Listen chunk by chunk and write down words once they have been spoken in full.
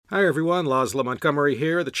Hi everyone, Laszlo Montgomery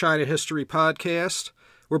here, the China History Podcast.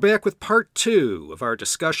 We're back with part 2 of our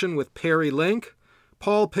discussion with Perry Link,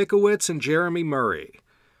 Paul Pickowitz, and Jeremy Murray.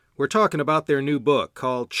 We're talking about their new book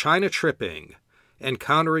called China Tripping,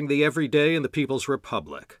 Encountering the Everyday in the People's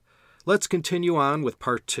Republic. Let's continue on with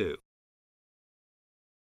part 2.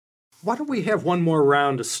 Why don't we have one more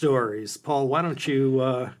round of stories? Paul, why don't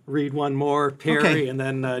you read one more, Perry, Okay. and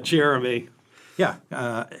then Jeremy.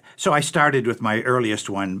 Yeah, so I started with my earliest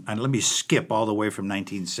one, and let me skip all the way from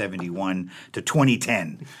 1971 to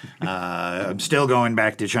 2010. I'm still going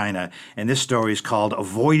back to China, and this story is called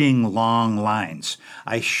Avoiding Long Lines.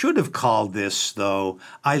 I should have called this, though,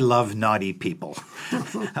 I Love Naughty People.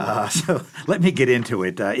 So let me get into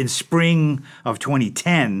it. In spring of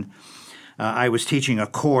 2010, I was teaching a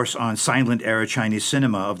course on silent-era Chinese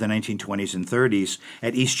cinema of the 1920s and 30s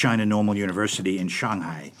at East China Normal University in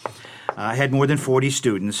Shanghai. I had more than 40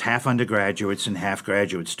 students, half undergraduates and half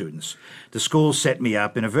graduate students. The school set me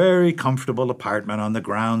up in a very comfortable apartment on the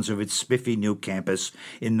grounds of its spiffy new campus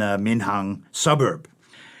in the Minhang suburb.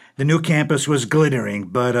 The new campus was glittering,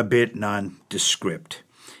 but a bit nondescript.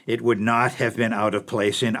 It would not have been out of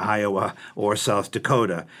place in Iowa or South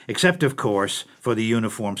Dakota, except, of course, for the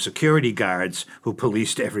uniformed security guards who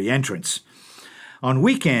policed every entrance. On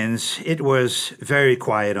weekends, it was very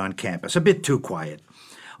quiet on campus, a bit too quiet.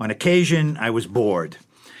 On occasion, I was bored.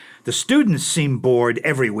 The students seemed bored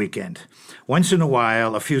every weekend. Once in a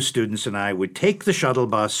while, a few students and I would take the shuttle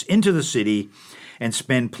bus into the city and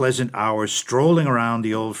spend pleasant hours strolling around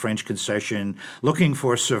the old French concession, looking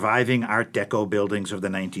for surviving Art Deco buildings of the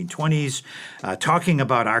 1920s, talking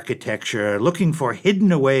about architecture, looking for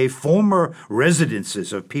hidden-away former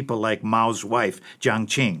residences of people like Mao's wife, Jiang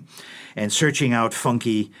Qing, and searching out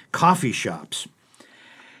funky coffee shops.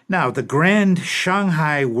 Now, the Grand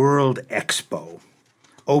Shanghai World Expo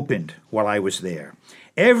opened while I was there.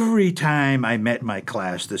 Every time I met my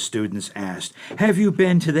class, the students asked, "Have you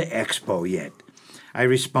been to the expo yet?" I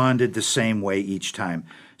responded the same way each time.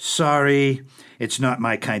 "Sorry, it's not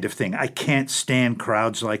my kind of thing. I can't stand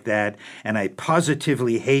crowds like that, and I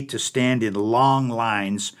positively hate to stand in long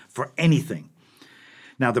lines for anything."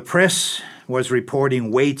 Now, the press was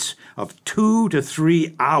reporting waits of 2 to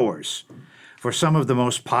 3 hours for some of the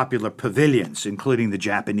most popular pavilions, including the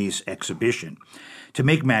Japanese exhibition. To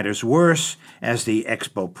make matters worse, as the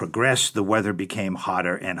expo progressed, the weather became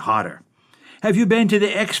hotter and hotter. "Have you been to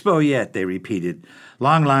the expo yet?" they repeated.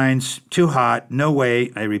 "Long lines, too hot, no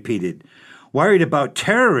way," I repeated. Worried about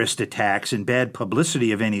terrorist attacks and bad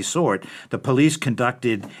publicity of any sort, the police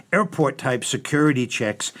conducted airport-type security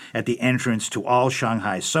checks at the entrance to all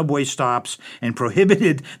Shanghai subway stops and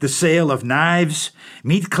prohibited the sale of knives,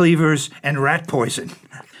 meat cleavers, and rat poison.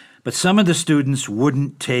 But some of the students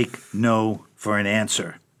wouldn't take no for an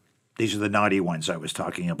answer. These are the naughty ones I was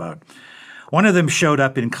talking about. One of them showed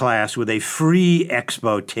up in class with a free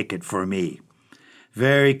expo ticket for me.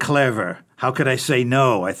 Very clever. How could I say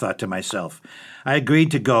no, I thought to myself. I agreed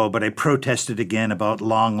to go, but I protested again about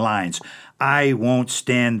long lines. I won't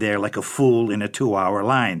stand there like a fool in a 2-hour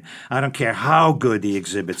line. I don't care how good the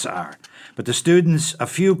exhibits are. But the students, a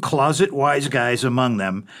few closet-wise guys among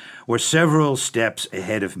them, were several steps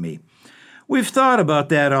ahead of me. "We've thought about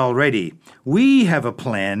that already. We have a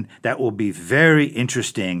plan that will be very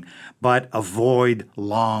interesting, but avoid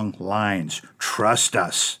long lines. Trust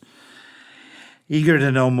us." Eager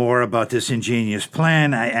to know more about this ingenious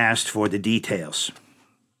plan, I asked for the details.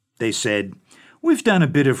 They said, "We've done a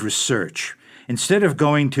bit of research. Instead of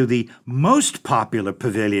going to the most popular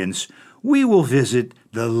pavilions, we will visit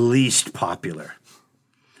the least popular.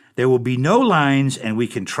 There will be no lines, and we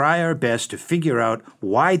can try our best to figure out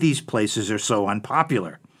why these places are so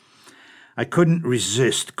unpopular." I couldn't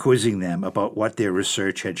resist quizzing them about what their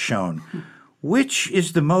research had shown. "Which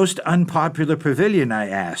is the most unpopular pavilion?" I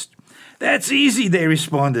asked. "That's easy," they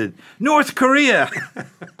responded. "North Korea."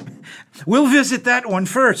 "We'll visit that one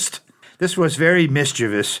first." This was very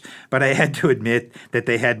mischievous, but I had to admit that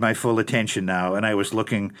they had my full attention now, and I was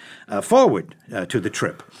looking forward to the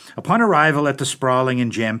trip. Upon arrival at the sprawling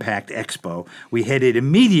and jam-packed expo, we headed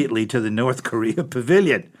immediately to the North Korea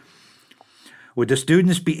pavilion. Would the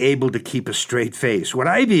students be able to keep a straight face? Would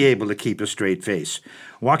I be able to keep a straight face?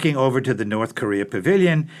 Walking over to the North Korea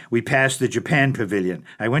pavilion, we passed the Japan pavilion.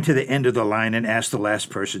 I went to the end of the line and asked the last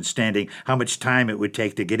person standing how much time it would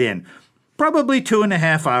take to get in. "Probably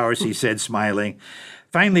 2.5 hours," he said, smiling.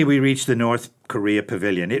 Finally, we reached the North Korea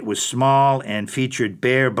pavilion. It was small and featured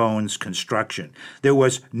bare-bones construction. There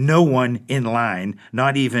was no one in line,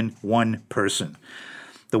 not even one person.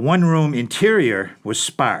 The one-room interior was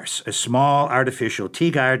sparse, a small artificial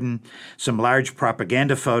tea garden, some large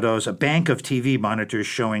propaganda photos, a bank of TV monitors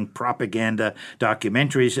showing propaganda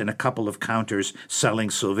documentaries, and a couple of counters selling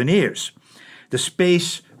souvenirs. The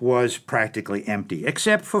space was practically empty,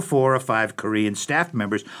 except for 4 or 5 Korean staff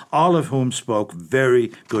members, all of whom spoke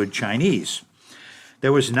very good Chinese.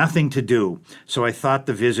 There was nothing to do, so I thought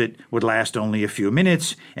the visit would last only a few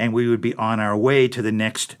minutes and we would be on our way to the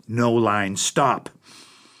next no-line stop.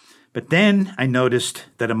 But then I noticed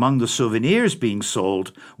that among the souvenirs being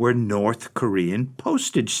sold were North Korean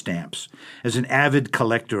postage stamps. As an avid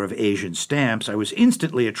collector of Asian stamps, I was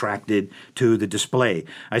instantly attracted to the display.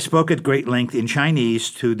 I spoke at great length in Chinese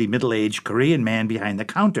to the middle-aged Korean man behind the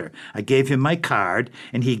counter. I gave him my card,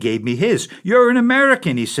 and he gave me his. "You're an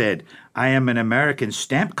American," he said. "I am an American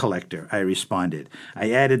stamp collector," I responded.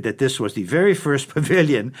 I added that this was the very first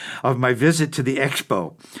pavilion of my visit to the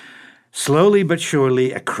expo. Slowly but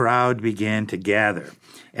surely, a crowd began to gather,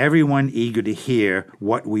 everyone eager to hear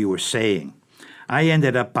what we were saying. I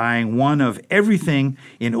ended up buying one of everything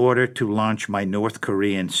in order to launch my North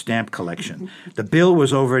Korean stamp collection. The bill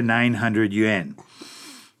was over 900 yuan,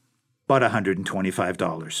 about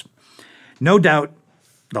 $125. No doubt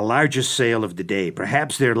the largest sale of the day,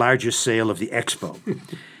 perhaps their largest sale of the expo.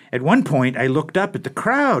 At one point, I looked up at the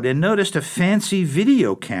crowd and noticed a fancy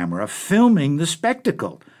video camera filming the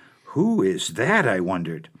spectacle. Who is that, I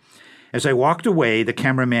wondered. As I walked away, the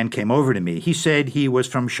cameraman came over to me. He said he was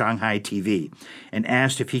from Shanghai TV and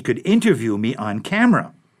asked if he could interview me on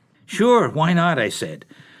camera. "Sure, why not?" I said.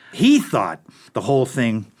 He thought the whole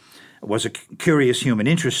thing was a curious human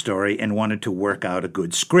interest story and wanted to work out a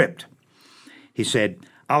good script. He said,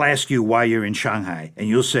 "I'll ask you why you're in Shanghai, and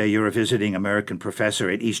you'll say you're a visiting American professor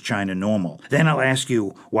at East China Normal. Then I'll ask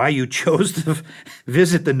you why you chose to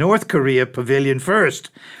visit the North Korea pavilion first.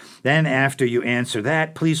 Then after you answer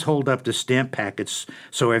that, please hold up the stamp packets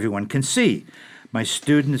so everyone can see." My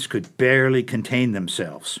students could barely contain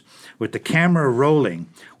themselves. With the camera rolling,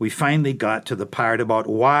 we finally got to the part about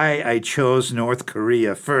why I chose North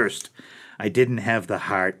Korea first. I didn't have the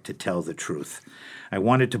heart to tell the truth. I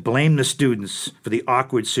wanted to blame the students for the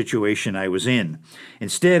awkward situation I was in.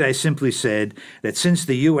 Instead, I simply said that since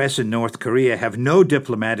the U.S. and North Korea have no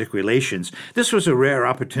diplomatic relations, this was a rare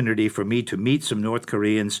opportunity for me to meet some North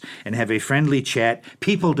Koreans and have a friendly chat,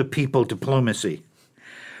 people-to-people diplomacy.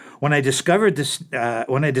 When I discovered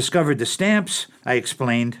the stamps, I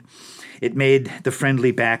explained, it made the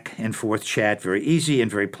friendly back-and-forth chat very easy and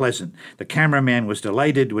very pleasant. The cameraman was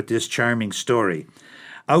delighted with this charming story.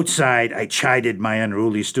 Outside, I chided my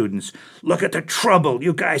unruly students. "Look at the trouble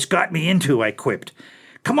you guys got me into," I quipped.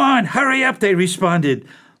 "Come on, hurry up," they responded.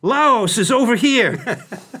 "Laos is over here."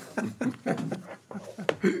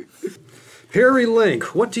 Perry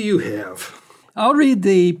Link, what do you have? I'll read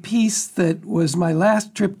the piece that was my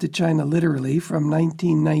last trip to China literally from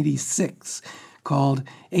 1996, called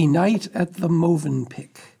A Night at the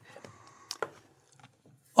Movenpick.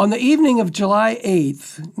 On the evening of July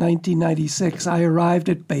 8th, 1996, I arrived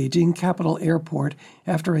at Beijing Capital Airport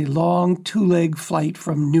after a long two-leg flight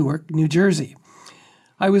from Newark, New Jersey.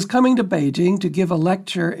 I was coming to Beijing to give a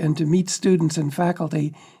lecture and to meet students and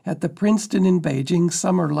faculty at the Princeton in Beijing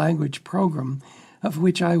Summer Language Program, of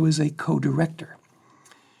which I was a co-director.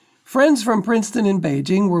 Friends from Princeton in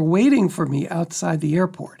Beijing were waiting for me outside the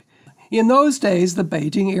airport. In those days, the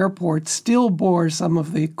Beijing airport still bore some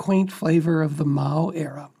of the quaint flavor of the Mao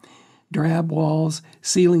era. Drab walls,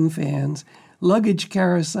 ceiling fans, luggage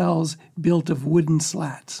carousels built of wooden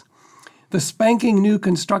slats. The spanking new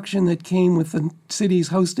construction that came with the city's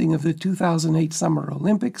hosting of the 2008 Summer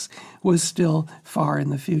Olympics was still far in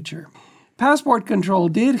the future. Passport control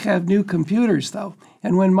did have new computers, though,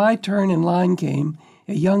 and when my turn in line came,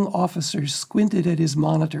 a young officer squinted at his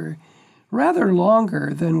monitor, rather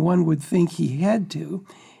longer than one would think he had to,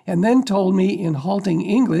 and then told me in halting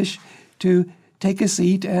English to take a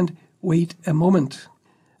seat and wait a moment.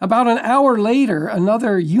 About an hour later,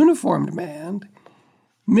 another uniformed man,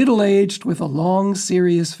 middle-aged with a long,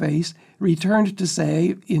 serious face, returned to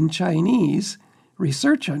say in Chinese,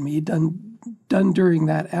 research on me done during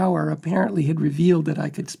that hour apparently had revealed that I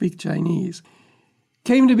could speak Chinese,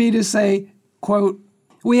 came to me to say, quote,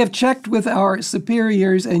 "We have checked with our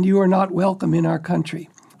superiors and you are not welcome in our country."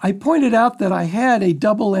 I pointed out that I had a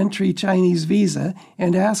double-entry Chinese visa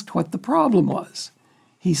and asked what the problem was.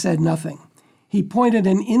 He said nothing. He pointed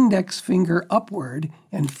an index finger upward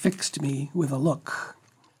and fixed me with a look.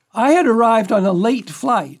 I had arrived on a late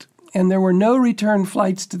flight, and there were no return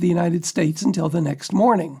flights to the United States until the next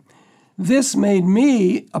morning. This made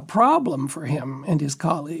me a problem for him and his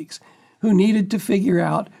colleagues, who needed to figure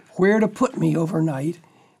out where to put me overnight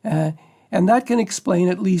And that can explain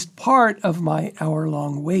at least part of my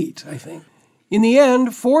hour-long wait, I think. In the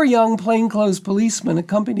end, 4 young plainclothes policemen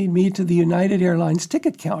accompanied me to the United Airlines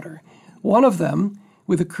ticket counter. One of them,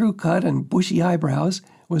 with a crew cut and bushy eyebrows,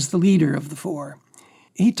 was the leader of the 4.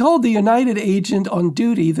 He told the United agent on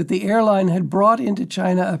duty that the airline had brought into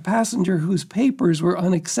China a passenger whose papers were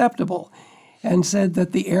unacceptable and said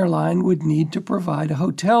that the airline would need to provide a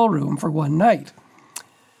hotel room for one night.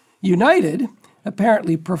 United,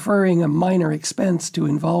 apparently preferring a minor expense to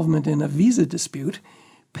involvement in a visa dispute,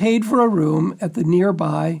 paid for a room at the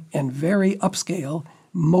nearby and very upscale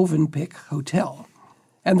Movenpick Hotel.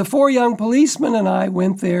 And the 4 young policemen and I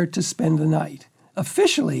went there to spend the night.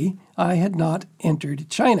 Officially, I had not entered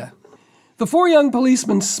China. The 4 young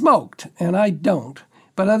policemen smoked, and I don't,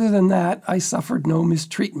 but other than that, I suffered no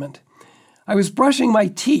mistreatment. I was brushing my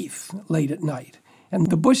teeth late at night, and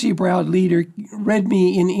the bushy-browed leader read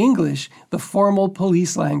me in English the formal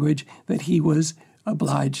police language that he was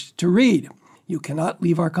obliged to read. You cannot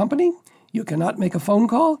leave our company, you cannot make a phone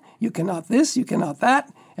call, you cannot this, you cannot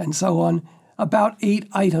that, and so on, about 8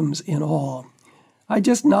 items in all. I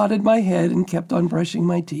just nodded my head and kept on brushing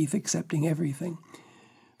my teeth, accepting everything.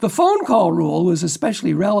 The phone call rule was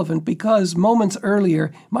especially relevant because moments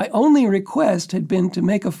earlier, my only request had been to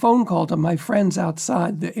make a phone call to my friends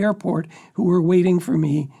outside the airport who were waiting for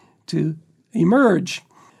me to emerge.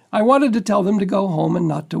 I wanted to tell them to go home and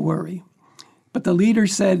not to worry. But the leader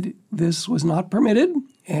said this was not permitted,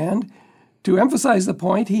 and to emphasize the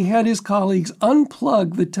point, he had his colleagues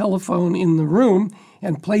unplug the telephone in the room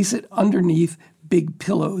and place it underneath big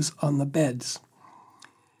pillows on the beds.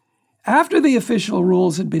 After the official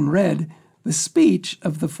rules had been read, the speech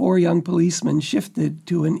of the 4 young policemen shifted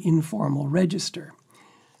to an informal register.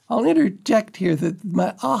 I'll interject here that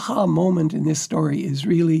my aha moment in this story is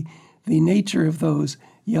really the nature of those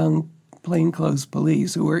young plainclothes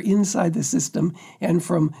police who were inside the system and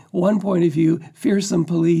from one point of view, fearsome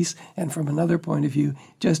police, and from another point of view,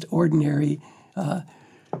 just ordinary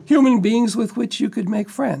human beings with which you could make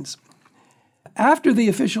friends. After the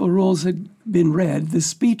official rules had been read, the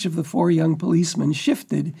speech of the 4 young policemen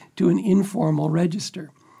shifted to an informal register.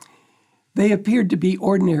 They appeared to be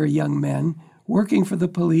ordinary young men working for the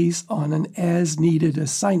police on an as-needed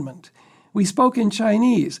assignment. We spoke in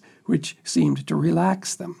Chinese, which seemed to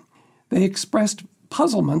relax them. They expressed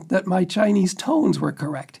puzzlement that my Chinese tones were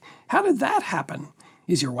correct. How did that happen?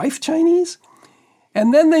 Is your wife Chinese?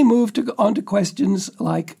 And then they moved on to questions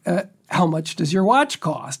like, how much does your watch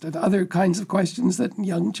cost? And other kinds of questions that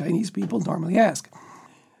young Chinese people normally ask.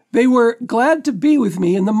 They were glad to be with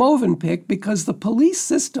me in the Movenpick because the police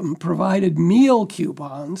system provided meal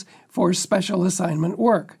coupons for special assignment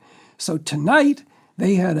work. So tonight,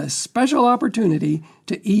 they had a special opportunity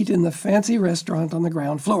to eat in the fancy restaurant on the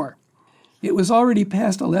ground floor. It was already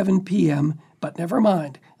past 11 p.m., but never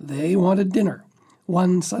mind. They wanted dinner.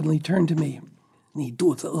 One suddenly turned to me. 你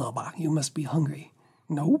肚子饿吧? You must be hungry.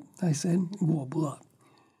 No, I said. 我不饿.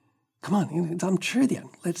 Come on, 咱们吃点.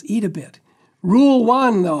 Let's eat a bit. Rule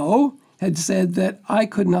 1, though, had said that I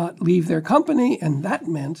could not leave their company, and that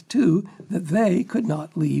meant, too, that they could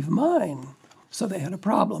not leave mine. So they had a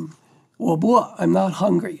problem. 我不饿, I'm not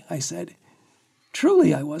hungry, I said.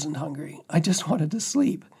 Truly, I wasn't hungry. I just wanted to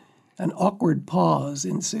sleep. An awkward pause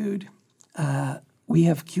ensued. We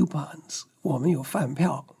have coupons. 我们有饭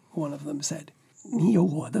票, one of them said. 你有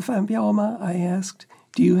我的饭票吗? I asked.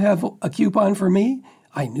 Do you have a coupon for me?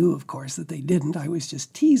 I knew, of course, that they didn't. I was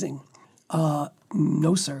just teasing.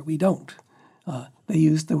 No, sir, we don't. They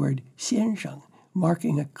used the word 先生,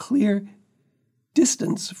 marking a clear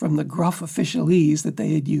distance from the gruff officialese that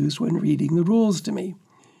they had used when reading the rules to me.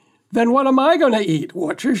 Then what am I going to eat?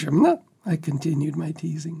 我吃什么呢? I continued my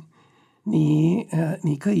teasing. 你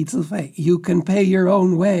可以自费. You can pay your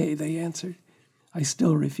own way, they answered. I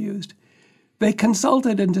still refused. They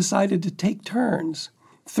consulted and decided to take turns.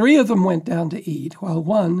 3 of them went down to eat, while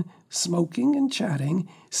one, smoking and chatting,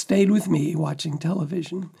 stayed with me watching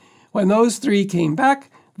television. When those 3 came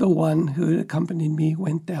back, the one who had accompanied me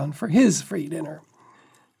went down for his free dinner.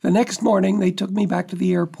 The next morning, they took me back to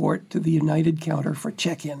the airport to the United counter for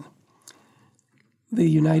check-in. The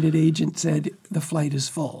United agent said, the flight is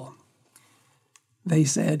full. They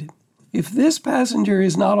said, if this passenger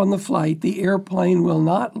is not on the flight, the airplane will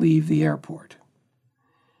not leave the airport.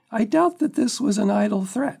 I doubt that this was an idle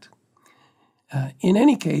threat. In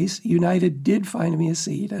any case, United did find me a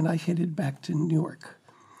seat, and I headed back to Newark.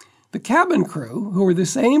 The cabin crew, who were the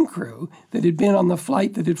same crew that had been on the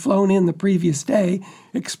flight that had flown in the previous day,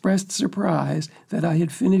 expressed surprise that I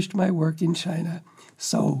had finished my work in China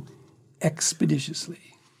so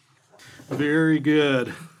expeditiously. Very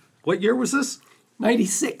good. What year was this?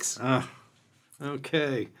 96.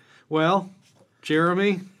 Okay. Well,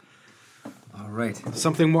 Jeremy, All right.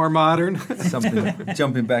 something more modern. Something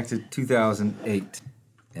jumping back to 2008.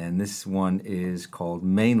 And this one is called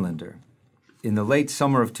Mainlander. In the late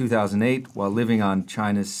summer of 2008, while living on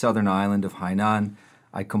China's southern island of Hainan,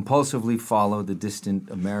 I compulsively followed the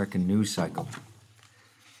distant American news cycle.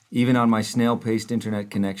 Even on my snail-paced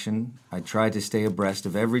internet connection, I tried to stay abreast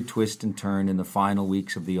of every twist and turn in the final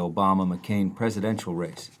weeks of the Obama-McCain presidential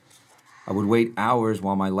race. I would wait hours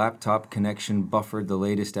while my laptop connection buffered the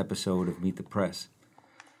latest episode of Meet the Press.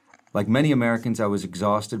 Like many Americans, I was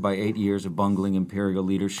exhausted by 8 years of bungling imperial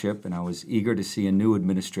leadership, and I was eager to see a new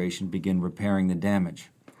administration begin repairing the damage.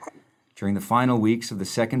 During the final weeks of the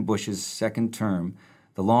second Bush's second term,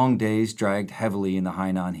 the long days dragged heavily in the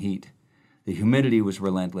Hainan heat. The humidity was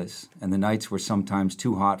relentless, and the nights were sometimes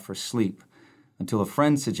too hot for sleep, until a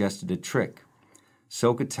friend suggested a trick.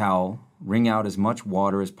 Soak a towel, wring out as much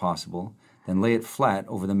water as possible, then lay it flat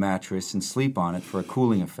over the mattress and sleep on it for a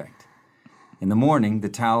cooling effect. In the morning, the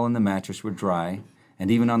towel and the mattress were dry, and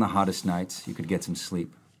even on the hottest nights, you could get some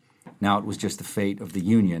sleep. Now it was just the fate of the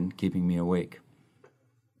Union keeping me awake.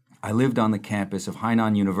 I lived on the campus of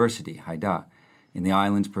Hainan University, Haida, in the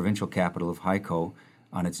island's provincial capital of Haikou,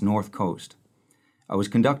 on its north coast. I was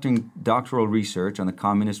conducting doctoral research on the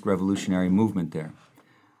communist revolutionary movement there.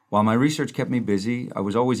 While my research kept me busy, I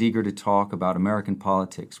was always eager to talk about American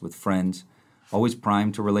politics with friends, always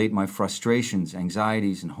primed to relate my frustrations,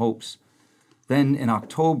 anxieties, and hopes. Then, in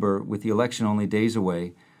October, with the election only days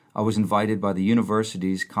away, I was invited by the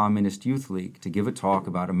university's Communist Youth League to give a talk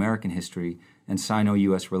about American history and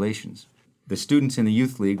Sino-U.S. relations. The students in the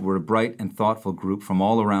Youth League were a bright and thoughtful group from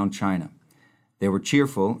all around China. They were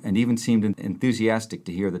cheerful and even seemed enthusiastic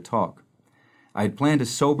to hear the talk. I had planned a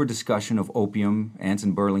sober discussion of opium,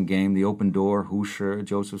 Anson Burlingame, the Open Door, Hoosier,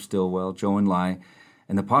 Joseph Stilwell, Zhou Enlai,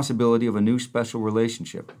 and the possibility of a new special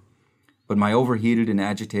relationship. But my overheated and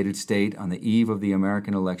agitated state on the eve of the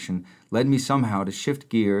American election led me somehow to shift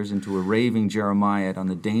gears into a raving Jeremiad on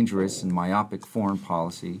the dangerous and myopic foreign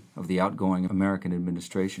policy of the outgoing American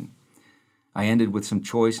administration. I ended with some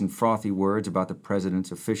choice and frothy words about the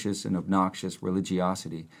president's officious and obnoxious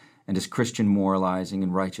religiosity and his Christian moralizing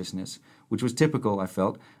and righteousness, which was typical, I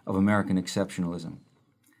felt, of American exceptionalism.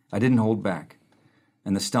 I didn't hold back,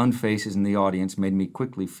 and the stunned faces in the audience made me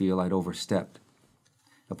quickly feel I'd overstepped.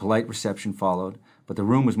 A polite reception followed, but the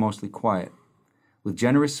room was mostly quiet. With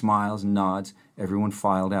generous smiles and nods, everyone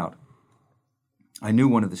filed out. I knew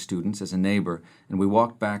one of the students as a neighbor, and we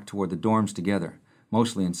walked back toward the dorms together,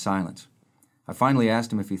 mostly in silence. I finally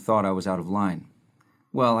asked him if he thought I was out of line.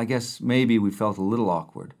 Well, I guess maybe we felt a little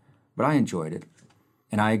awkward, but I enjoyed it,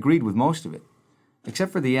 and I agreed with most of it,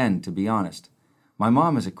 except for the end, to be honest. My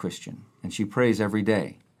mom is a Christian, and she prays every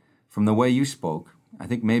day. From the way you spoke, I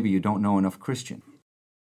think maybe you don't know enough Christian.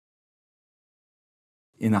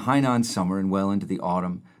 In the Hainan summer and well into the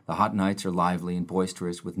autumn, the hot nights are lively and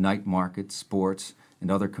boisterous with night markets, sports,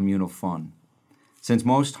 and other communal fun. Since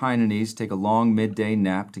most Hainanese take a long midday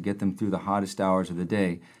nap to get them through the hottest hours of the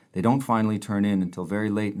day, they don't finally turn in until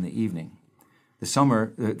very late in the evening.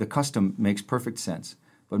 The custom makes perfect sense,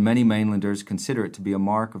 but many mainlanders consider it to be a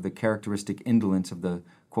mark of the characteristic indolence of the,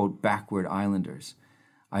 quote, backward islanders.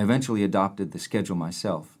 I eventually adopted the schedule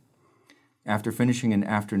myself. After finishing an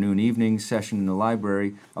afternoon-evening session in the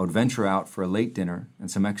library, I would venture out for a late dinner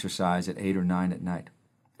and some exercise at 8 or 9 at night.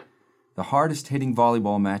 The hardest-hitting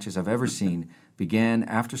volleyball matches I've ever seen began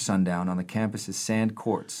after sundown on the campus's sand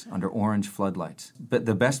courts under orange floodlights. But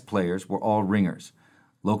the best players were all ringers,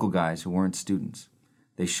 local guys who weren't students.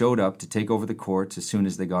 They showed up to take over the courts as soon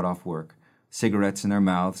as they got off work, cigarettes in their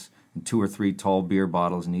mouths and 2 or 3 tall beer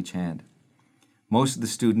bottles in each hand. Most of the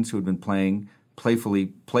students who had been playing,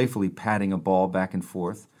 playfully patting a ball back and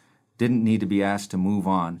forth, didn't need to be asked to move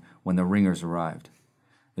on when the ringers arrived.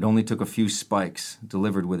 It only took a few spikes,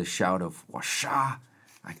 delivered with a shout of "Washa!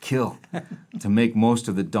 I kill," to make most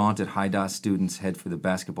of the daunted Haida students head for the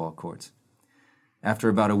basketball courts. After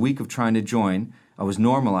about a week of trying to join, I was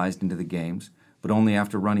normalized into the games, but only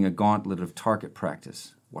after running a gauntlet of target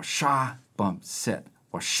practice. Washa, bump, set.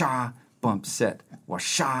 Washa, bump, set.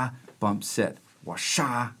 Washa, bump, set.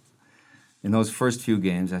 Washa. In those first few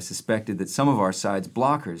games, I suspected that some of our side's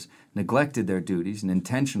blockers neglected their duties and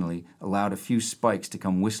intentionally allowed a few spikes to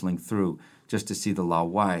come whistling through just to see the La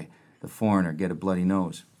Wai, the foreigner, get a bloody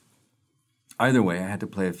nose. Either way, I had to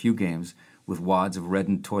play a few games with wads of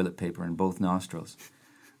reddened toilet paper in both nostrils.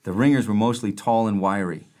 The ringers were mostly tall and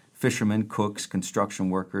wiry, fishermen, cooks, construction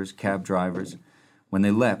workers, cab drivers. When they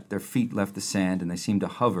leapt, their feet left the sand and they seemed to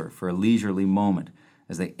hover for a leisurely moment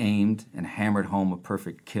as they aimed and hammered home a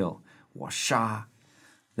perfect kill. Washa,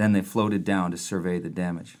 Then they floated down to survey the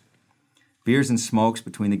damage. Beers and smokes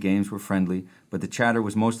between the games were friendly, but the chatter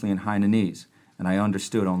was mostly in Hainanese, and I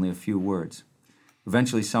understood only a few words.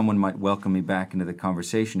 Eventually someone might welcome me back into the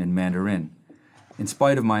conversation in Mandarin. In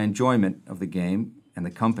spite of my enjoyment of the game and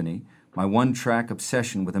the company, my one-track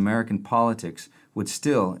obsession with American politics would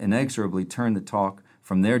still inexorably turn the talk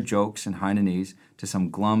from their jokes in Hainanese to some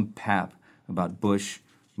glum pap about Bush,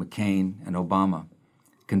 McCain, and Obama,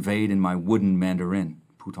 conveyed in my wooden Mandarin,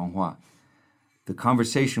 Putonghua. The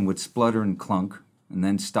conversation would splutter and clunk, and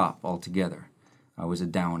then stop altogether. I was a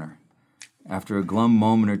downer. After a glum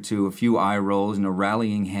moment or two, a few eye rolls, and a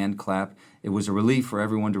rallying hand clap, it was a relief for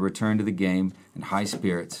everyone to return to the game in high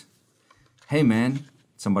spirits. "Hey, man,"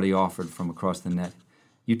 somebody offered from across the net,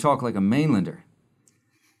 "you talk like a mainlander."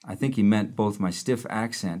 I think he meant both my stiff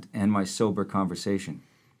accent and my sober conversation.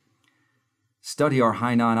 "Study our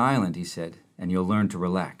Hainan Island," he said, "and you'll learn to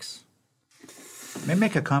relax." May I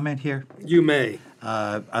make a comment here? You may.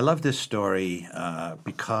 I love this story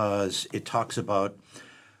because it talks about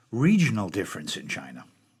regional difference in China.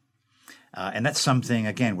 And that's something,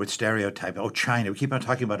 again, with stereotype. Oh, China. We keep on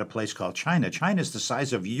talking about a place called China. China is the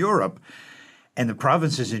size of Europe, and the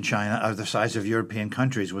provinces in China are the size of European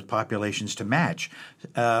countries with populations to match.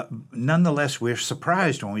 Nonetheless, we're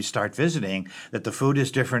surprised when we start visiting that the food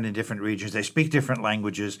is different in different regions. They speak different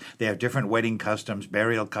languages. They have different wedding customs,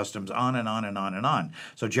 burial customs, on and on and on and on.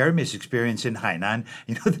 So Jeremy's experience in Hainan,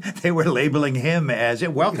 they were labeling him as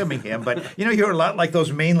welcoming him, but you're a lot like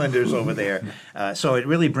those mainlanders over there. So it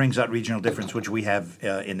really brings out regional difference, which we have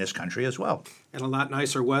in this country as well. And a lot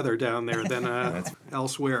nicer weather down there than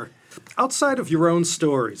elsewhere. Outside of your own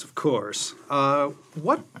stories, of course,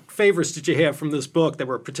 what favorites did you have from this book that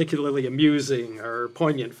were particularly amusing or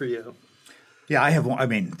poignant for you? Yeah, I have one. I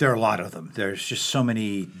mean, there are a lot of them. There's just so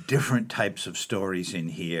many different types of stories in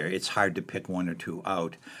here. It's hard to pick one or two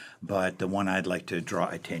out. But the one I'd like to draw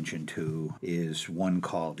attention to is one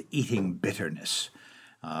called Eating Bitterness.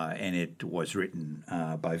 And it was written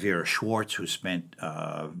by Vera Schwartz, who spent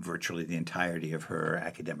virtually the entirety of her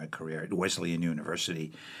academic career at Wesleyan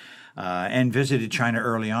University and visited China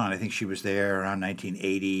early on. I think she was there around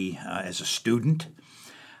 1980 as a student.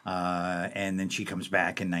 And then she comes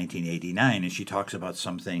back in 1989, and she talks about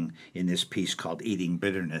something in this piece called Eating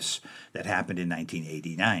Bitterness that happened in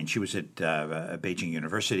 1989. She was at Beijing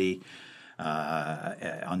University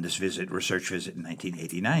on this research visit in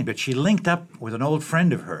 1989, but she linked up with an old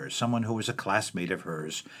friend of hers, someone who was a classmate of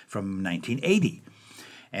hers from 1980.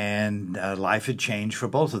 And life had changed for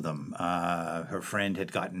both of them. Her friend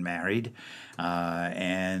had gotten married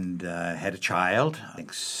and had a child, I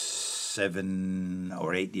think 7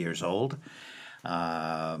 or 8 years old,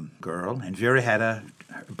 girl. And Vera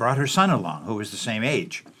brought her son along, who was the same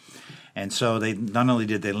age. And so they not only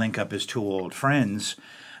did they link up as two old friends,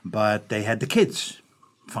 but they had the kids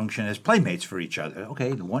function as playmates for each other.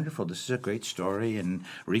 Okay, wonderful. This is a great story, and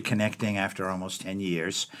reconnecting after almost 10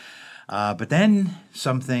 years. But then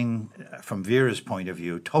something, from Vera's point of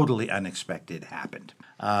view, totally unexpected happened.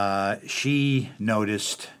 She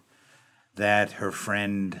noticed that her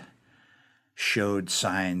friend showed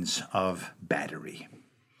signs of battery.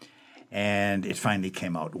 And it finally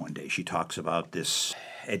came out one day. She talks about this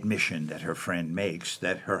admission that her friend makes,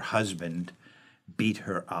 that her husband beat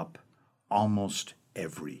her up almost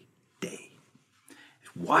every day.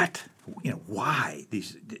 What? Why?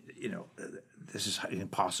 This is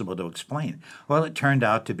impossible to explain. Well, it turned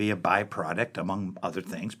out to be a byproduct, among other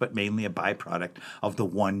things, but mainly a byproduct of the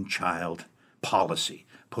one-child policy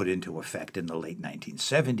put into effect in the late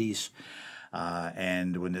 1970s.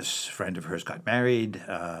 And when this friend of hers got married,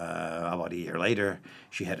 about a year later,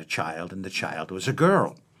 she had a child, and the child was a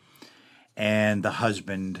girl. And the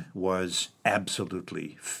husband was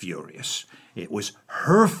absolutely furious. It was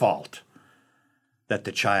her fault that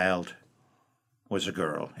the child was a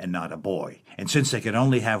girl and not a boy. And since they could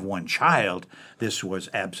only have one child, this was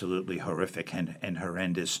absolutely horrific and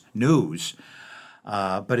horrendous news.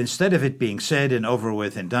 But instead of it being said and over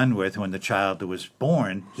with and done with when the child was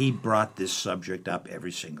born, he brought this subject up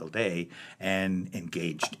every single day and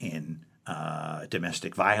engaged in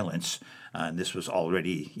domestic violence. And this was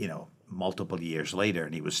already, multiple years later,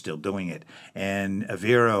 and he was still doing it. And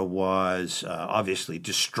Vera was obviously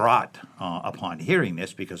distraught upon hearing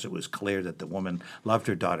this, because it was clear that the woman loved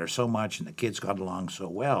her daughter so much and the kids got along so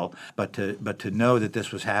well. But to know that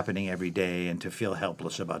this was happening every day and to feel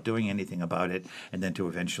helpless about doing anything about it, and then to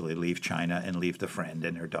eventually leave China and leave the friend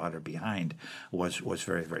and her daughter behind was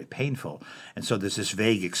very, very painful. And so there's this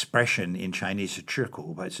vague expression in Chinese, 吃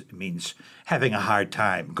苦, but it means having a hard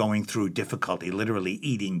time, going through difficulty, literally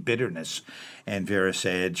eating bitterness. Venice. And Vera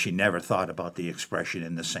said she never thought about the expression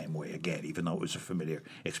in the same way again, even though it was a familiar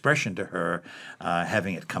expression to her.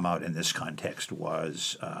 Having it come out in this context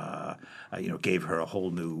was, gave her a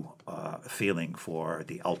whole new feeling for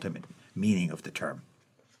the ultimate meaning of the term.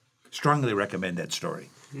 Strongly recommend that story.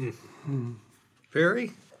 Mm-hmm.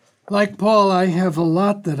 Perry? Like Paul, I have a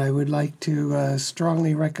lot that I would like to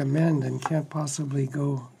strongly recommend and can't possibly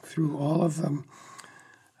go through all of them.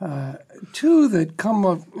 Two that come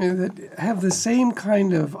up that have the same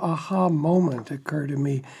kind of aha moment occur to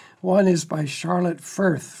me. One is by Charlotte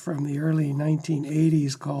Firth from the early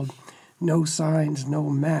 1980s called No Signs, No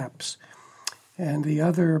Maps. And the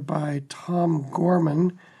other by Tom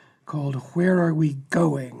Gorman called Where Are We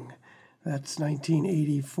Going? That's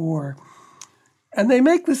 1984. And they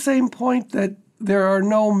make the same point that there are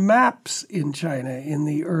no maps in China in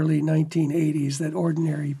the early 1980s that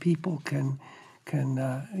ordinary people can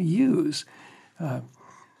use.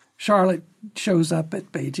 Charlotte shows up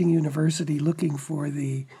at Beijing University looking for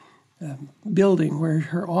the building where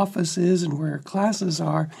her office is and where her classes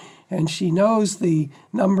are, and she knows the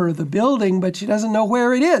number of the building, but she doesn't know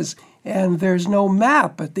where it is. And there's no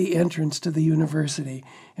map at the entrance to the university,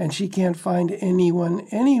 and she can't find anyone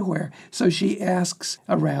anywhere. So she asks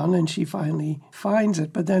around, and she finally finds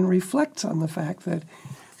it, but then reflects on the fact that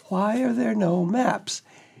why are there no maps?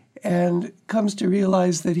 And comes to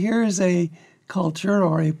realize that here is a culture,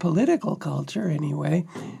 or a political culture anyway,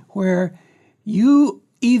 where you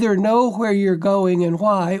either know where you're going and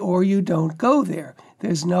why, or you don't go there.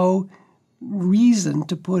 There's no reason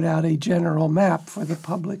to put out a general map for the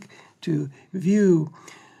public to view.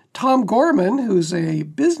 Tom Gorman, who's a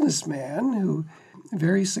businessman who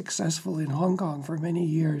very successful in Hong Kong for many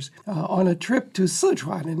years, on a trip to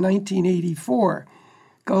Sichuan in 1984,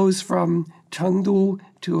 goes from Chengdu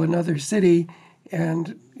to another city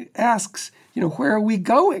and asks, where are we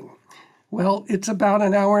going? Well, it's about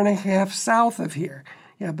an hour and a half south of here.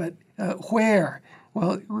 Yeah, but where?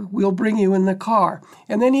 Well, we'll bring you in the car.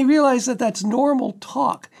 And then he realized that that's normal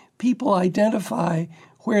talk. People identify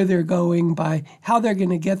where they're going by how they're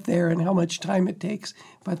going to get there and how much time it takes,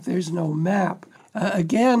 but there's no map.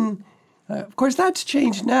 Of course, that's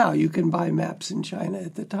changed now. You can buy maps in China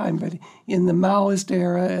at the time, but in the Maoist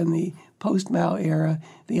era and the post-Mao era,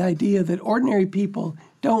 the idea that ordinary people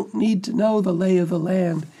don't need to know the lay of the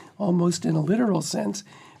land, almost in a literal sense,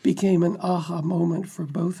 became an aha moment for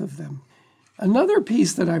both of them. Another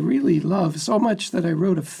piece that I really love, so much that I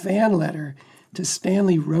wrote a fan letter to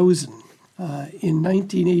Stanley Rosen in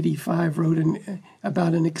 1985,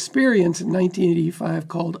 about an experience in 1985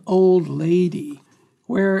 called Old Lady,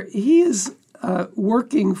 where he is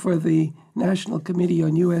working for the National Committee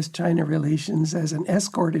on U.S.-China Relations as an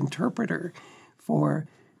escort interpreter for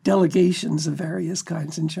delegations of various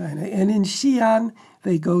kinds in China. And in Xi'an,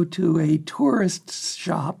 they go to a tourist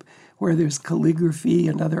shop where there's calligraphy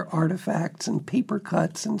and other artifacts and paper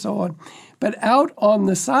cuts and so on. But out on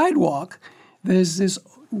the sidewalk, there's this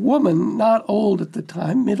woman, not old at the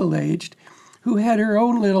time, middle-aged, who had her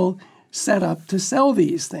own little setup to sell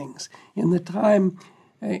these things.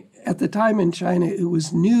 At the time in China, it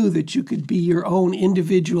was new that you could be your own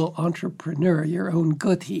individual entrepreneur, your own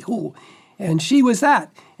getihu. And she was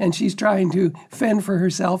that. And she's trying to fend for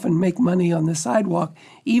herself and make money on the sidewalk,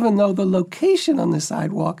 even though the location on the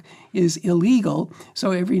sidewalk is illegal.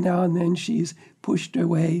 So every now and then she's pushed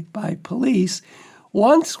away by police.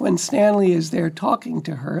 Once, when Stanley is there talking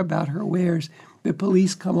to her about her wares, the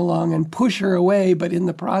police come along and push her away, but in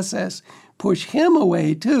the process push him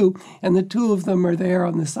away too, and the two of them are there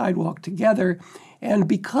on the sidewalk together. And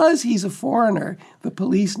because he's a foreigner, the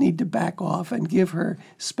police need to back off and give her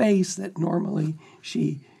space that normally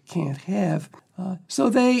she can't have. So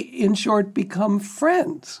they, in short, become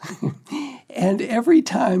friends. And every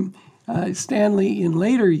time Stanley, in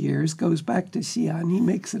later years, goes back to Xi'an, he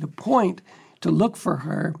makes it a point to look for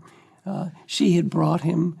her. She had brought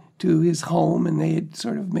him to his home, and they had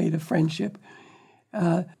sort of made a friendship.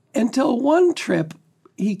 Until one trip,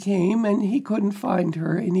 he came, and he couldn't find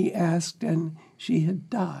her, and he asked, and she had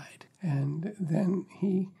died. And then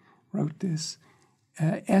he wrote this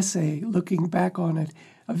essay looking back on it,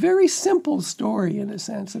 a very simple story, in a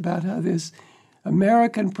sense, about how this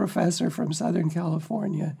American professor from Southern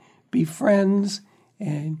California befriends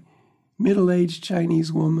a middle-aged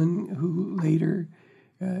Chinese woman who later,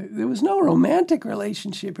 there was no romantic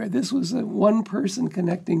relationship here. This was one person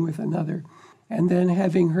connecting with another and then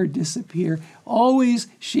having her disappear. Always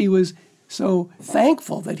she was so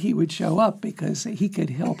thankful that he would show up because he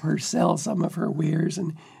could help her sell some of her wares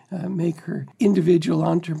and make her individual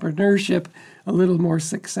entrepreneurship a little more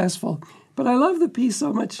successful. But I love the piece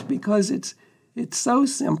so much because it's It's so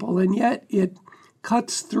simple, and yet it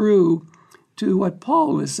cuts through to what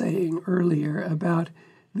Paul was saying earlier about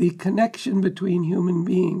the connection between human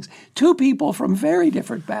beings. Two people from very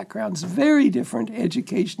different backgrounds, very different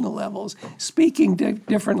educational levels, speaking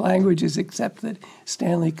different languages, except that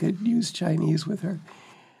Stanley could use Chinese with her.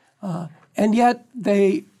 And yet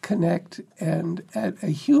they connect, and at a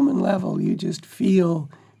human level, you just feel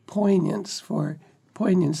poignancy for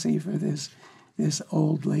this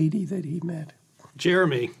old lady that he met.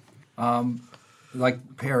 Jeremy.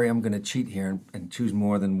 Like Perry, I'm going to cheat here and choose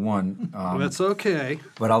more than one. That's okay.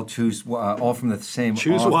 But I'll choose all from the same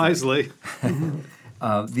Choose author. wisely.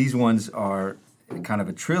 These ones are kind of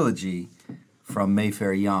a trilogy from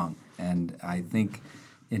Mayfair Young. And I think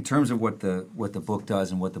in terms of what the book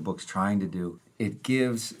does and what the book's trying to do, it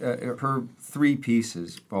gives her three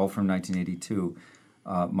pieces, all from 1982.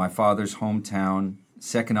 My father's hometown,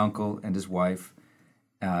 second uncle and his wife,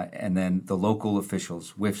 and then the local officials,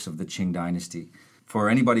 whiffs of the Qing dynasty. For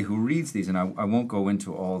anybody who reads these, and I won't go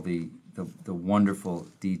into all the wonderful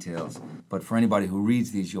details, but for anybody who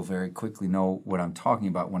reads these, you'll very quickly know what I'm talking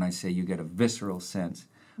about when I say you get a visceral sense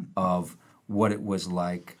of what it was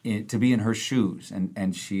like to be in her shoes.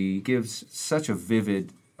 And she gives such a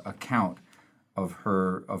vivid account of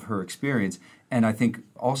her experience. And I think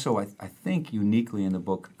also, I think uniquely in the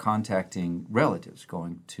book, contacting relatives,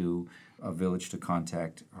 going to a village to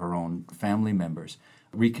contact her own family members,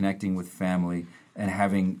 reconnecting with family, and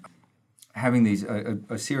having these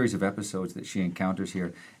a series of episodes that she encounters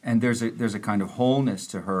here. And there's a kind of wholeness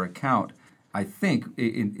to her account, I think,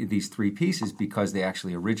 in these three pieces, because they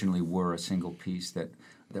actually originally were a single piece that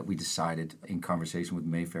we decided in conversation with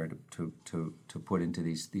Mayfair to put into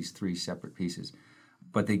these three separate pieces.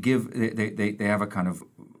 But they have a kind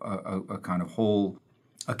of whole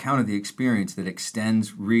account of the experience that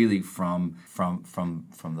extends really from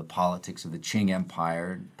the politics of the Qing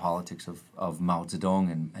Empire, politics of Mao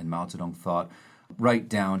Zedong and Mao Zedong thought, right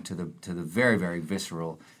down to the very, very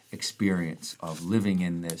visceral experience of living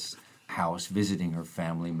in this house, visiting her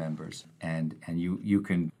family members, and you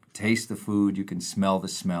can taste the food, you can smell the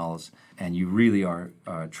smells, and you really are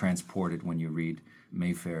transported when you read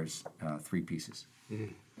Mayfair's three pieces.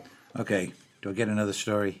 Okay. Do I get another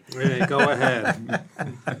story? Hey, go ahead.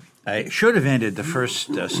 I should have ended the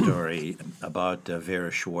first story about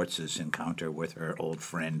Vera Schwartz's encounter with her old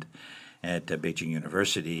friend at Beijing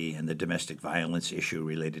University and the domestic violence issue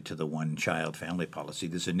related to the one-child family policy.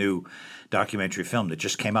 There's a new documentary film that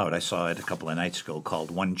just came out. I saw it a couple of nights ago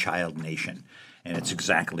called One Child Nation. And it's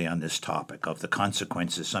exactly on this topic of the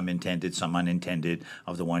consequences, some intended, some unintended,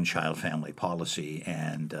 of the one-child family policy.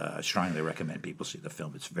 And I strongly recommend people see the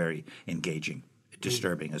film. It's very engaging,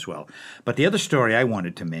 disturbing as well. But the other story I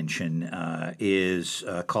wanted to mention is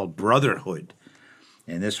called Brotherhood.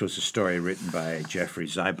 And this was a story written by Jeffrey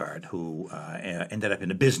Zybard, who ended up in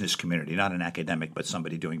the business community, not an academic, but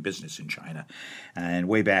somebody doing business in China. And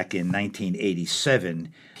way back in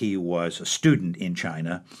 1987, he was a student in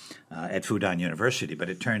China at Fudan University. But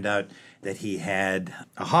it turned out that he had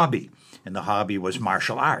a hobby, and the hobby was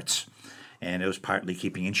martial arts. And it was partly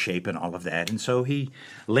keeping in shape and all of that. And so he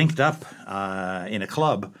linked up in a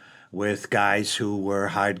club with guys who were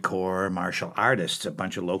hardcore martial artists, a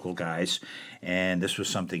bunch of local guys. And this was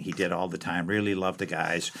something he did all the time, really loved the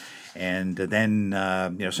guys. And then,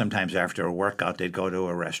 sometimes after a workout, they'd go to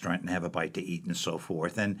a restaurant and have a bite to eat and so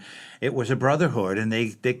forth. And it was a brotherhood, and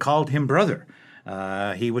they called him brother.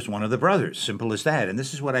 He was one of the brothers, simple as that. And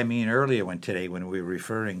this is what I mean earlier when we were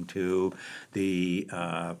referring to the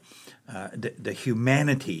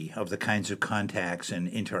humanity of the kinds of contacts and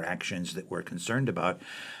interactions that we're concerned about.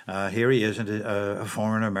 Here he is, a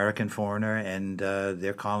foreigner, American foreigner, and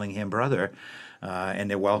they're calling him brother. And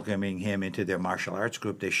they're welcoming him into their martial arts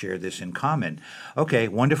group. They share this in common. Okay,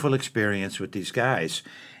 wonderful experience with these guys.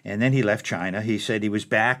 And then he left China. He said he was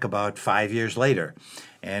back about 5 years later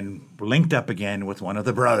and linked up again with one of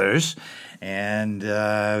the brothers. And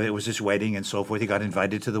it was his wedding and so forth. He got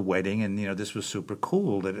invited to the wedding, and this was super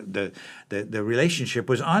cool. That the relationship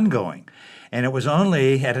was ongoing. And it was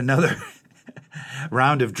only at another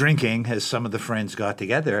round of drinking, as some of the friends got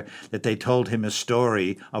together, that they told him a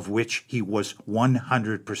story of which he was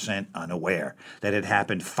 100% unaware, that had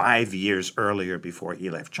happened 5 years earlier before he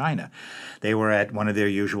left China. They were at one of their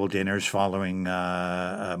usual dinners following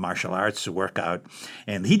martial arts workout,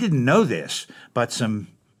 and he didn't know this, but some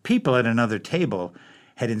people at another table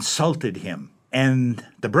had insulted him And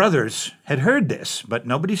the brothers had heard this, but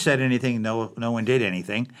nobody said anything. No one did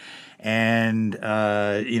anything. And,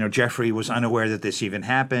 Jeffrey was unaware that this even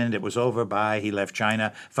happened. It was over by, he left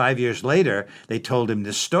China. 5 years later, they told him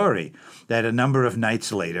this story, that a number of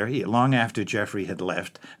nights later, long after Jeffrey had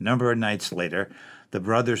left, a number of nights later, the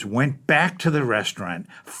brothers went back to the restaurant,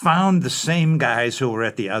 found the same guys who were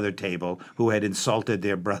at the other table who had insulted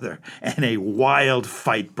their brother, and a wild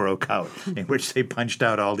fight broke out in which they punched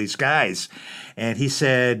out all these guys. And he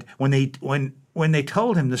said when they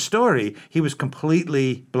told him the story, he was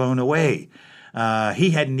completely blown away.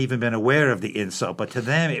 He hadn't even been aware of the insult, but to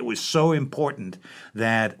them it was so important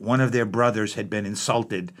that one of their brothers had been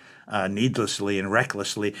insulted needlessly and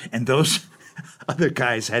recklessly, and those other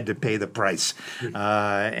guys had to pay the price.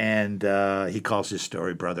 And he calls his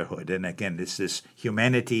story Brotherhood. And again, it's this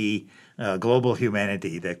humanity, global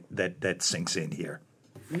humanity that sinks in here.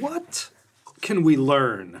 What can we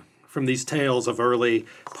learn from these tales of early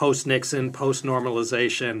post-Nixon,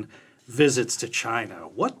 post-normalization visits to China?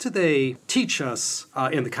 What do they teach us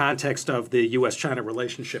in the context of the U.S.-China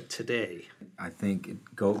relationship today? I think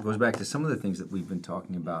it goes back to some of the things that we've been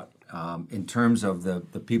talking about in terms of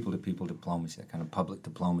the people-to-people diplomacy, that kind of public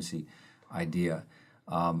diplomacy idea,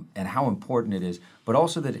 and how important it is, but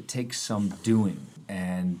also that it takes some doing.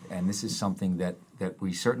 And this is something that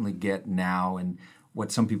we certainly get now, and what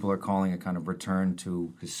some people are calling a kind of return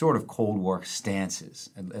to the sort of Cold War stances.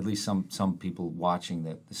 At least some people watching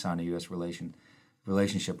the Sino-U.S.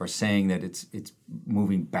 relationship are saying that it's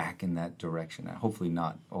moving back in that direction. Hopefully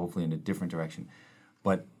not. Hopefully in a different direction.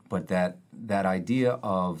 But that idea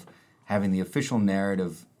of having the official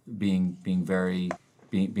narrative being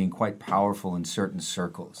quite powerful in certain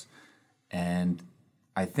circles, and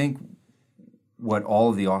I think what all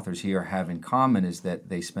of the authors here have in common is that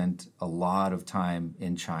they spent a lot of time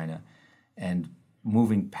in China, and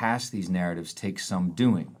moving past these narratives takes some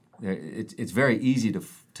doing. It's very easy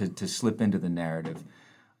to slip into the narrative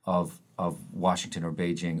of Washington or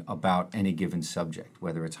Beijing about any given subject,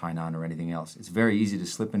 whether it's Hainan or anything else. It's very easy to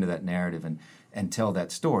slip into that narrative and tell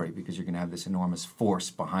that story, because you're going to have this enormous force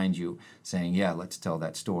behind you saying, yeah, let's tell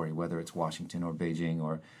that story, whether it's Washington or Beijing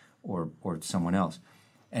or someone else.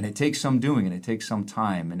 And it takes some doing, and it takes some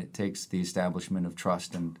time, and it takes the establishment of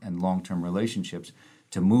trust and long-term relationships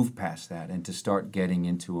to move past that and to start getting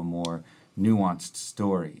into a more nuanced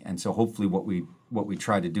story. And so hopefully what we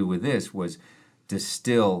tried to do with this was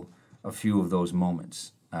distill a few of those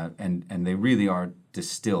moments. And they really are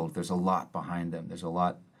distilled. There's a lot behind them. There's a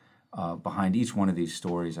lot behind each one of these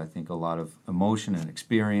stories. I think a lot of emotion and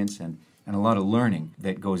experience and a lot of learning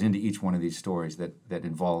that goes into each one of these stories that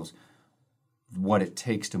involves what it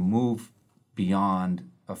takes to move beyond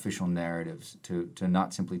official narratives, to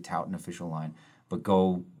not simply tout an official line, but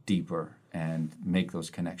go deeper and make those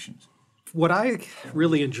connections. What I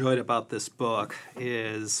really enjoyed about this book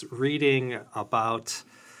is reading about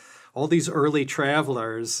all these early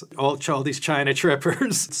travelers, all these China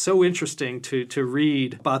trippers. It's so interesting to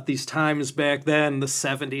read about these times back then, the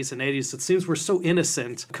 70s and 80s. It seems we're so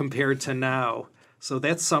innocent compared to now. So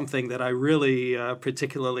that's something that I really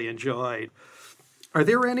particularly enjoyed. Are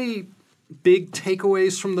there any big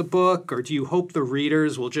takeaways from the book, or do you hope the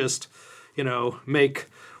readers will just, make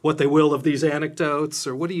what they will of these anecdotes,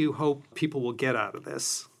 or what do you hope people will get out of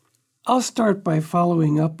this? I'll start by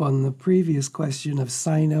following up on the previous question of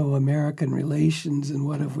Sino-American relations and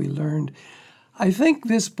what have we learned. I think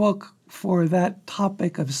this book, for that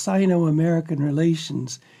topic of Sino-American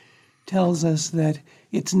relations, tells us that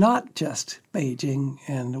it's not just Beijing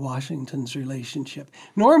and Washington's relationship.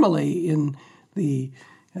 Normally in the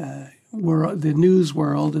news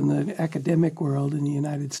world and the academic world in the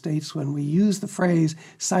United States, when we use the phrase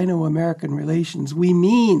Sino-American relations, we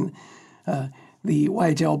mean the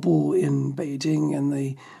Waijiaobu in Beijing and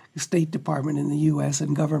the State Department in the U.S.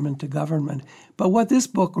 and government to government. But what this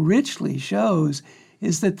book richly shows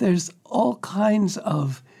is that there's all kinds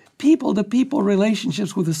of people-to-people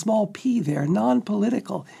relationships with a small p there,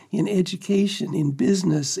 non-political, in education, in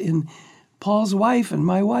business, in Paul's wife and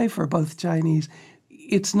my wife are both Chinese.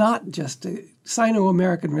 It's not just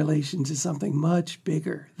Sino-American relations is something much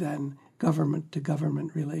bigger than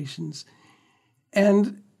government-to-government relations.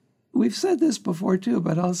 And we've said this before too,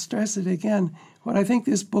 but I'll stress it again. What I think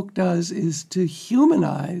this book does is to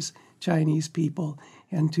humanize Chinese people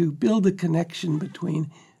and to build a connection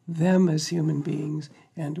between them as human beings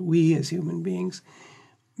and we as human beings.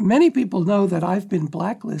 Many people know that I've been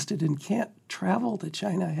blacklisted and can't travel to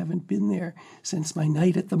China. I haven't been there since my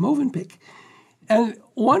night at the Movenpick. And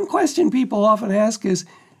one question people often ask is,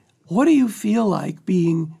 what do you feel like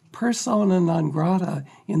being persona non grata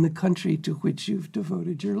in the country to which you've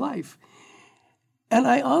devoted your life? And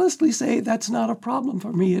I honestly say that's not a problem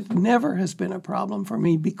for me. It never has been a problem for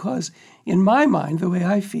me because in my mind, the way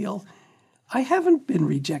I feel, I haven't been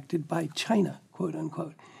rejected by China, quote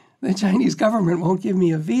unquote. The Chinese government won't give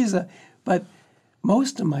me a visa, but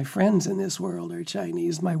most of my friends in this world are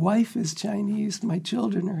Chinese. My wife is Chinese. My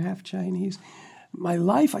children are half Chinese. My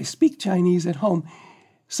life, I speak Chinese at home.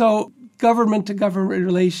 So government-to-government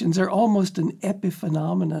relations are almost an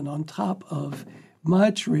epiphenomenon on top of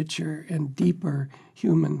much richer and deeper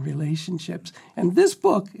human relationships. And this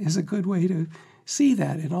book is a good way to see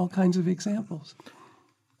that in all kinds of examples.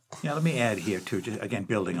 Yeah, let me add here, too, just, again,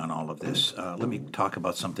 building on all of this, let me talk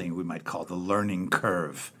about something we might call the learning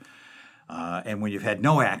curve. And when you've had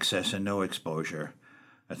no access and no exposure,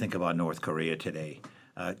 I think about North Korea today,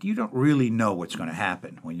 you don't really know what's going to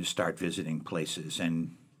happen when you start visiting places.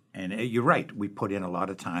 And you're right, we put in a lot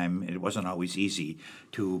of time. It wasn't always easy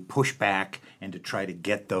to push back and to try to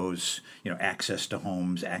get those, access to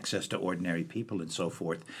homes, access to ordinary people and so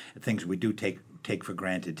forth, things we do take for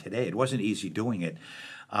granted today. It wasn't easy doing it.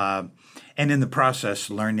 And in the process,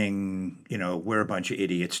 learning, we're a bunch of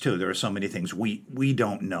idiots too. There are so many things we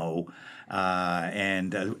don't know.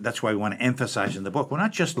 And that's why we want to emphasize in the book, we're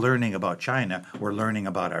not just learning about China, we're learning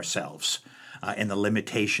about ourselves. And the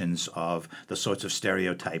limitations of the sorts of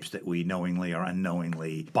stereotypes that we knowingly or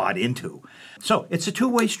unknowingly bought into. So it's a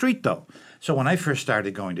two-way street, though. So when I first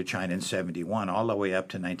started going to China in 71, all the way up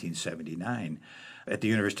to 1979, at the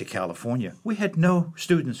University of California, we had no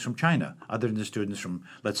students from China, other than the students from,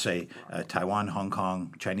 let's say, Taiwan, Hong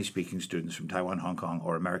Kong, Chinese-speaking students from Taiwan, Hong Kong,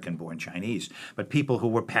 or American-born Chinese, but people who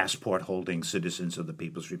were passport-holding citizens of the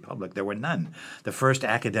People's Republic. There were none. The first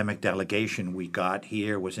academic delegation we got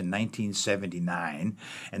here was in 1979,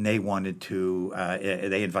 and they wanted to,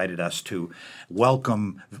 they invited us to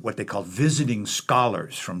welcome what they called visiting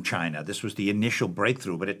scholars from China. This was the initial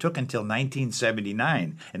breakthrough, but it took until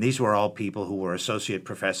 1979, and these were all people who were associate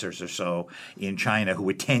professors or so in China who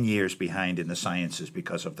were 10 years behind in the sciences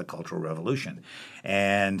because of the Cultural Revolution.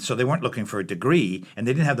 And so they weren't looking for a degree, and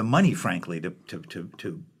they didn't have the money, frankly,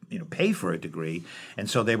 to pay for a degree. And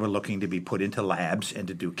so they were looking to be put into labs and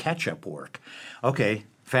to do catch-up work. Okay,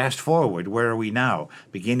 fast forward, where are we now?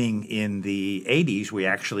 Beginning in the 80s, we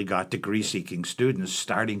actually got degree-seeking students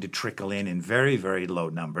starting to trickle in very, very low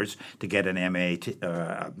numbers to get an MA,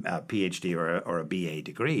 a PhD, or a BA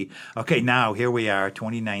degree. Okay, now here we are,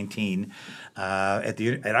 2019,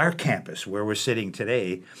 at our campus where we're sitting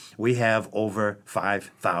today, we have over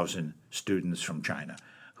 5,000 students from China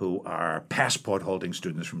who are passport-holding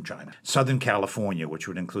students from China. Southern California, which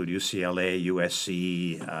would include UCLA,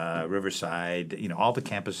 USC, Riverside, all the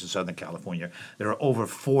campuses in Southern California, there are over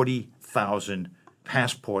 40,000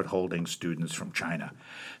 passport-holding students from China.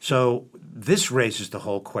 So this raises the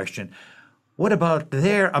whole question, what about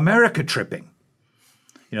their America tripping?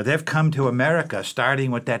 They've come to America, starting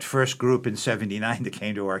with that first group in 79 that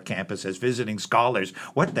came to our campus as visiting scholars.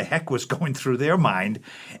 What the heck was going through their mind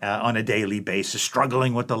on a daily basis,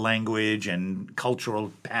 struggling with the language and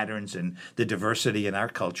cultural patterns and the diversity in our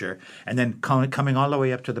culture, and then coming all the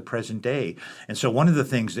way up to the present day. And so one of the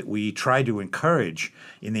things that we try to encourage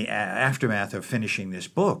in the aftermath of finishing this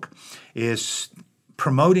book is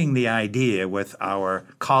promoting the idea with our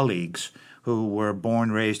colleagues who were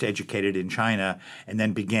born, raised, educated in China, and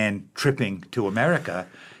then began tripping to America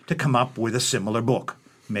to come up with a similar book.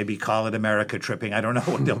 Maybe call it America Tripping. I don't know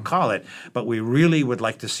what they'll call it, but we really would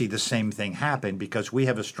like to see the same thing happen because we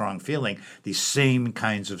have a strong feeling these same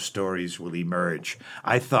kinds of stories will emerge.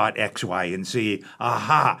 I thought X, Y, and Z.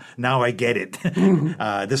 Aha, now I get it.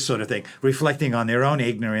 This sort of thing, reflecting on their own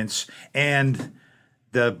ignorance and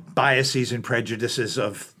the biases and prejudices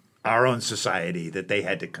of our own society that they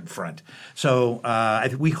had to confront. So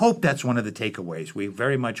we hope that's one of the takeaways. We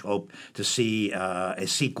very much hope to see a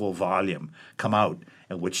sequel volume come out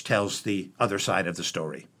which tells the other side of the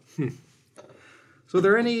story. So are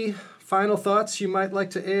there any final thoughts you might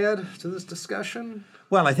like to add to this discussion?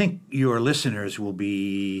 Well, I think your listeners will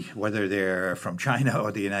be, whether they're from China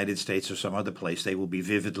or the United States or some other place, they will be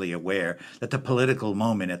vividly aware that the political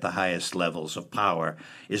moment at the highest levels of power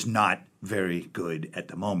is not very good at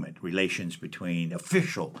the moment. Relations between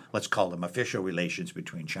let's call them official relations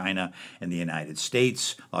between China and the United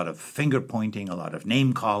States, a lot of finger-pointing, a lot of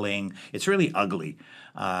name-calling. It's really ugly,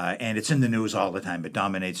 and it's in the news all the time. It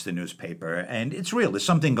dominates the newspaper, and it's real. There's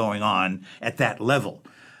something going on at that level.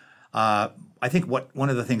 I think one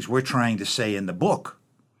of the things we're trying to say in the book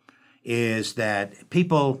is that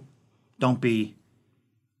people don't be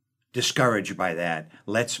discouraged by that.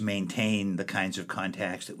 Let's maintain the kinds of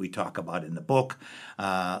contacts that we talk about in the book.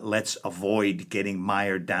 Let's avoid getting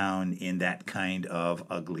mired down in that kind of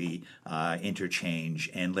ugly interchange,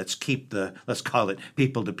 and let's keep let's call it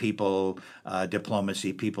people-to-people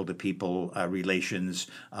diplomacy, people-to-people relations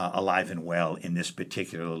alive and well in this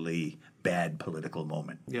particularly bad political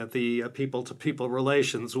moment. Yeah, the people-to-people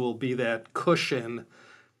relations will be that cushion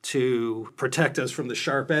to protect us from the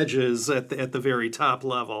sharp edges at the very top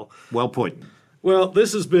level. Well put. Well,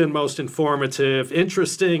 this has been most informative,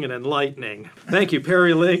 interesting, and enlightening. Thank you,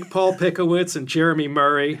 Perry Link, Paul Pickowitz, and Jeremy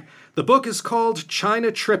Murray. The book is called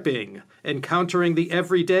China Tripping, Encountering the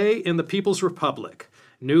Everyday in the People's Republic,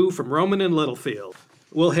 new from Rowman and Littlefield.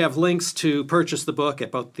 We'll have links to purchase the book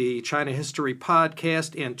at both the China History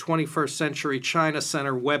Podcast and 21st Century China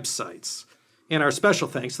Center websites. And our special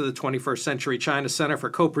thanks to the 21st Century China Center for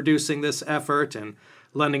co-producing this effort and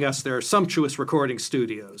lending us their sumptuous recording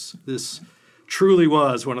studios. This truly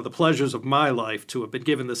was one of the pleasures of my life to have been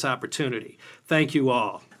given this opportunity. Thank you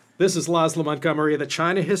all. This is Laszlo Montgomery of the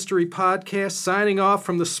China History Podcast, signing off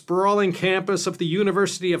from the sprawling campus of the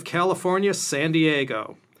University of California, San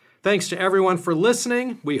Diego. Thanks to everyone for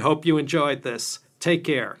listening. We hope you enjoyed this. Take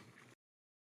care.